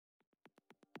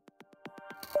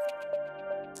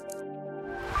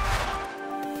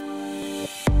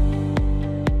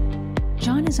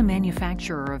is a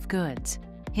manufacturer of goods.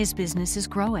 His business is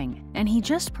growing, and he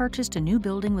just purchased a new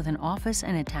building with an office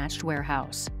and attached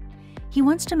warehouse. He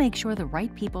wants to make sure the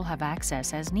right people have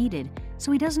access as needed,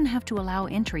 so he doesn't have to allow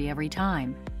entry every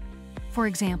time. For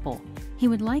example, he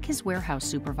would like his warehouse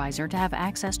supervisor to have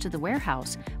access to the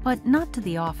warehouse, but not to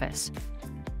the office.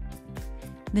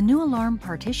 The new alarm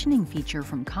partitioning feature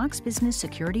from Cox Business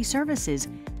Security Services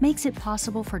makes it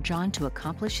possible for John to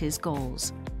accomplish his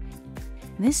goals.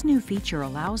 This new feature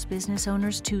allows business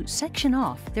owners to section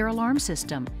off their alarm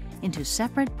system into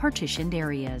separate partitioned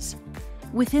areas.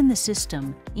 Within the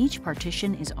system, each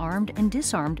partition is armed and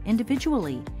disarmed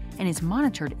individually and is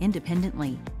monitored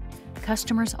independently.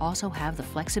 Customers also have the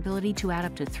flexibility to add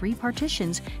up to 3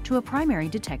 partitions to a primary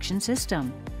detection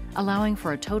system, allowing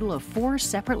for a total of 4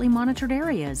 separately monitored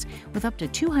areas with up to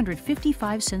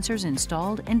 255 sensors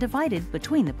installed and divided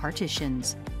between the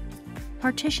partitions.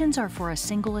 Partitions are for a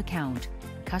single account.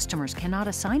 Customers cannot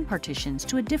assign partitions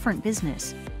to a different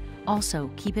business. Also,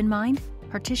 keep in mind,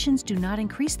 partitions do not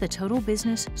increase the total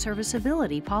business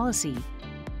serviceability policy.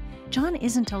 John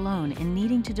isn't alone in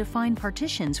needing to define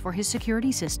partitions for his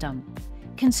security system.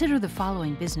 Consider the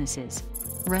following businesses: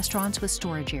 restaurants with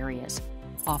storage areas,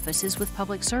 offices with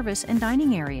public service and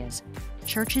dining areas,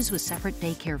 churches with separate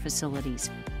daycare facilities,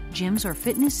 gyms or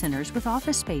fitness centers with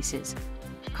office spaces,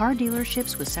 car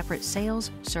dealerships with separate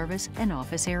sales, service, and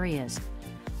office areas,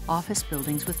 office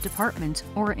buildings with departments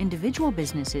or individual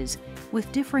businesses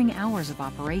with differing hours of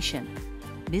operation,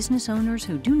 business owners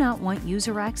who do not want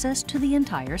user access to the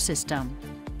entire system.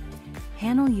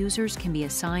 Panel users can be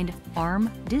assigned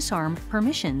arm/disarm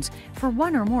permissions for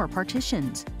 1 or more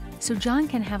partitions, so John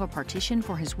can have a partition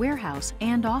for his warehouse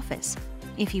and office.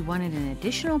 If he wanted an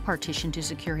additional partition to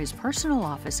secure his personal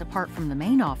office apart from the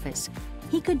main office,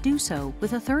 he could do so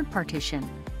with a 3rd partition,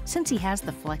 since he has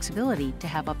the flexibility to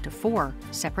have up to 4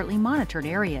 separately monitored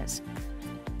areas.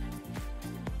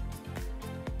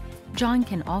 John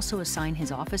can also assign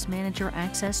his office manager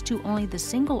access to only the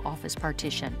single office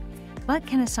partition, but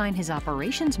can assign his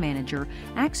operations manager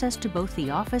access to both the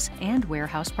office and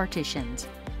warehouse partitions.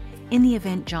 In the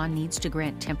event John needs to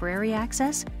grant temporary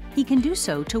access, he can do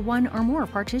so to 1 or more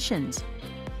partitions.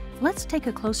 Let's take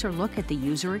a closer look at the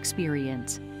user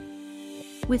experience.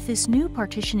 With this new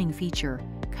partitioning feature,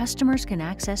 customers can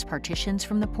access partitions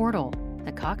from the portal,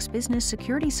 the Cox Business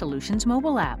Security Solutions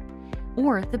mobile app,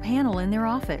 or the panel in their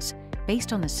office,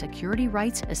 based on the security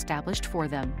rights established for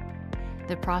them.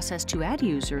 The process to add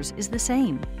users is the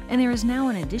same, and there is now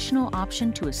an additional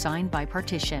option to assign by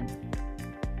partition.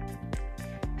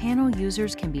 Panel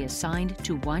users can be assigned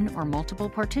to 1 or multiple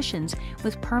partitions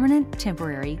with permanent,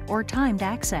 temporary, or timed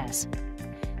access.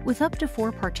 With up to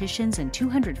 4 partitions and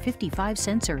 255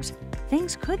 sensors,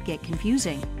 things could get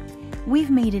confusing. We've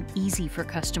made it easy for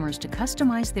customers to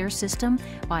customize their system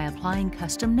by applying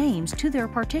custom names to their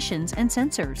partitions and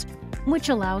sensors, which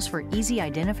allows for easy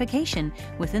identification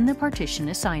within the partition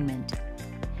assignment.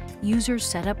 Users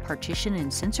set up partition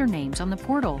and sensor names on the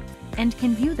portal and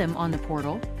can view them on the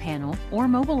portal, panel, or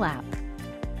mobile app.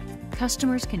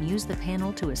 Customers can use the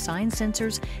panel to assign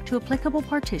sensors to applicable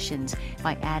partitions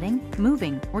by adding,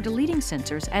 moving, or deleting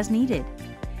sensors as needed.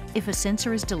 If a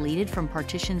sensor is deleted from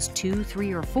partitions 2,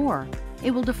 3, or 4,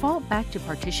 it will default back to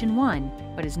partition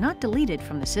 1, but is not deleted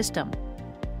from the system.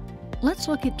 Let's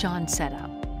look at John's setup.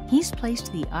 He's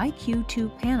placed the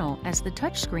IQ2 panel as the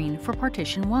touchscreen for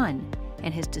partition 1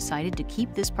 and has decided to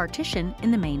keep this partition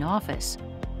in the main office.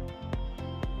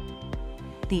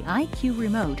 The IQ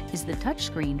remote is the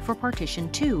touchscreen for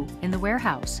partition 2 in the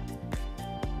warehouse.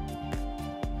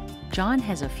 John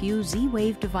has a few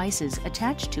Z-Wave devices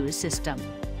attached to his system,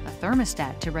 a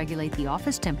thermostat to regulate the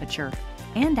office temperature,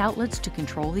 and outlets to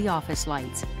control the office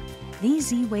lights. These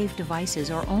Z-Wave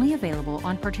devices are only available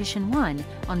on partition 1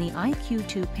 on the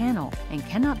IQ2 panel and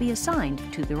cannot be assigned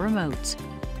to the remotes.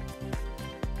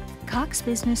 Cox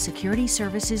Business Security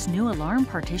Services' new alarm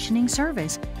partitioning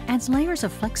service adds layers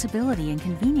of flexibility and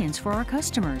convenience for our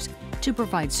customers to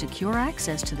provide secure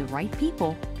access to the right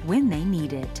people when they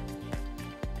need it.